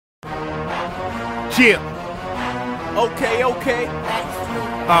Yeah. Okay.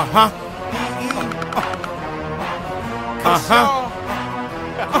 Uh-huh. Kashon.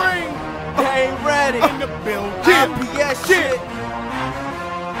 They ain't ready. In the building. IPS shit.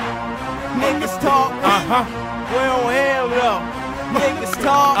 Niggas talk. We don't hear 'em though. Niggas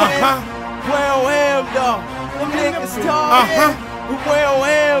talking. We don't hear 'em though. Them niggas talking. We don't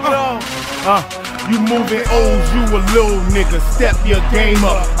hear 'em though. You moving old, you a little nigga. Step your game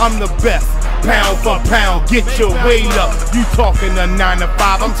up. I'm the best. Pound for pound, get your weight up. You talking a 9 to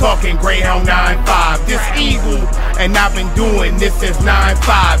 5, I'm talking Greyhound 9-5. This Eagle, and I've been doing this since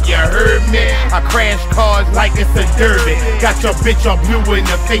 9-5. You heard me? I crash cars like it's a derby. Got your bitch all blue in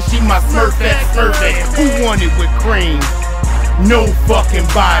the face, she my Smurf that survey. Who want it with cream? No fucking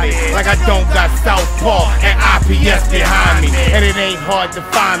body, like I don't got Southpaw and IPS behind me. And it ain't hard to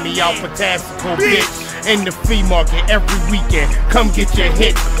find me out for tactical bitch. In the flea market every weekend, come get your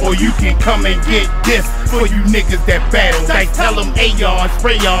hit, or you can come and get this. For you niggas that battle, like tell them a.o.n,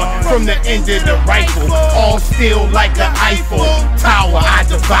 spray on from the end of the rifle. All still like an Eiffel Tower, I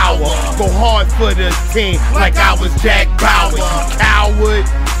devour. Go hard for the team, like I was Jack Bauer. You coward.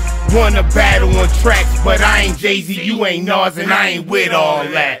 Wanna battle on tracks, but I ain't Jay-Z, you ain't Nas, and I ain't with all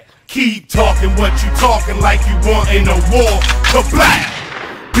that. Keep talking what you talking like you want in a war. Kablack!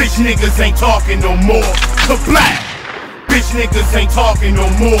 Bitch niggas ain't talking no more. Kablack! Bitch niggas ain't talking no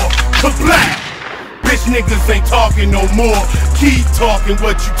more. Kablack! Bitch niggas ain't talking no more. Keep talking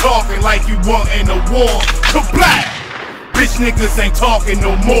what you talking like you want in a war. Kablack! Bitch niggas ain't talking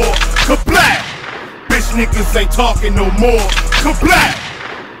no more. Kablack! Bitch niggas ain't talking no more. Kablack!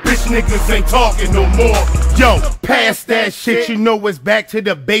 Bitch niggas ain't talking no more. Yo, past that shit, you know it's back to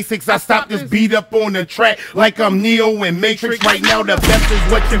the basics. I stopped this beat up on the track like I'm Neo in Matrix. Right now the best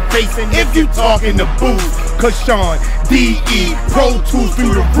is what you're facing if you talking the booth. Kashon, DE, Pro Tools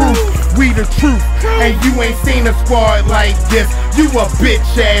through the roof. We the truth, and you ain't seen a squad like this. You a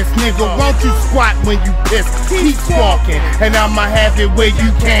bitch ass nigga, won't you squat when you piss? Keep squawking, and I'ma have it where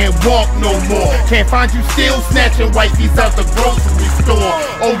you can't walk no more. Can't find you still snatching wifeys out the grocery store.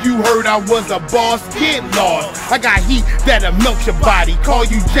 Oh, you heard I was a boss? Get lost. I got heat that'll melt your body. Call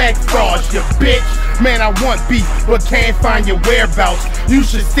you Jack Frost, you bitch. Man, I want beef, but can't find your whereabouts. You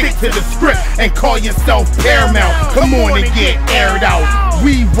should stick to the script and call yourself Paramount. Come on and get aired out.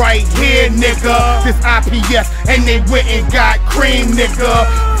 We right here, nigga. This IPS, and they went and got cream, nigga.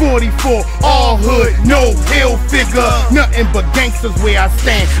 44, all hood, no hill figure. Nothing but gangsters where I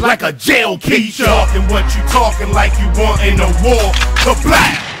stand, like a jail keep talking what you talking like you want in a war.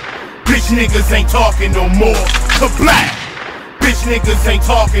 Kablack! Bitch niggas ain't talking no more. Kablack! Bitch niggas ain't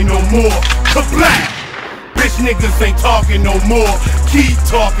talking no more. Kablack! Bitch niggas ain't talking no more. Keep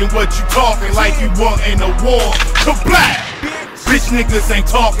talking what you talking like you want in a war. Kablack! Bitch niggas ain't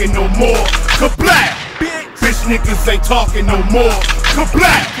talking no more. Kablack! Bitch niggas ain't talking no more.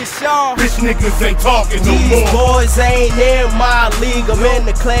 Kablack! Bitch niggas ain't talking no more. These boys ain't in my league, I'm in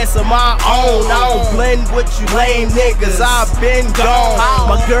the class of my own. I don't blend with you lame niggas, I've been gone.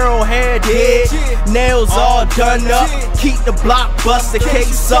 My girl hair did, nails all done up. Keep the block bust, the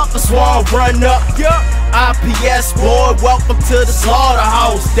case up, the swan run up. IPS boy, welcome to the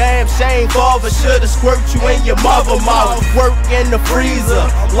slaughterhouse. Damn shame, father, shoulda squirt you in your mother mouth. Work in the freezer,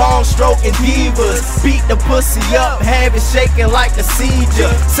 long stroking divas. Beat the pussy up, have it shaking like a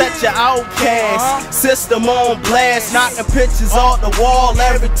seizure. Set your outcast, system on blast. Knocking pictures off the wall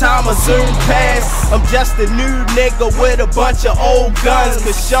every time I zoom past. I'm just a new nigga with a bunch of old guns.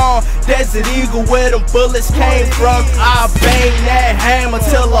 Kashon, Desert Eagle, where them bullets came from. I bang that hammer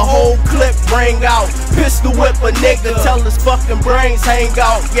till the whole clip ring out. Pistol whip a nigga till his fucking brains hang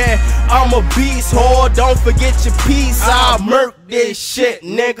out. Yeah, I'm a beast whore, don't forget your piece. I'll murk this shit,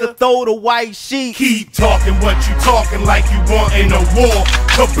 nigga, throw the white sheet. Keep talking what you talking like you want in a war.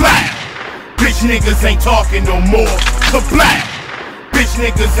 Kablack! Bitch niggas ain't talking no more. Kablack! Bitch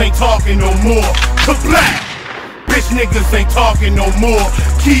niggas ain't talking no more. Kablack! Bitch niggas ain't talking no more.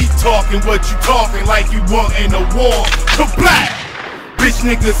 Keep talking what you talking like you want in a war. Kablack! Bitch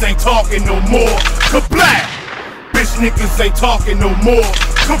niggas ain't talking no more. Kablack! Bitch niggas ain't talking no more.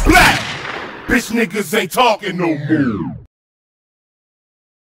 Kablack! Bitch niggas ain't talking no more.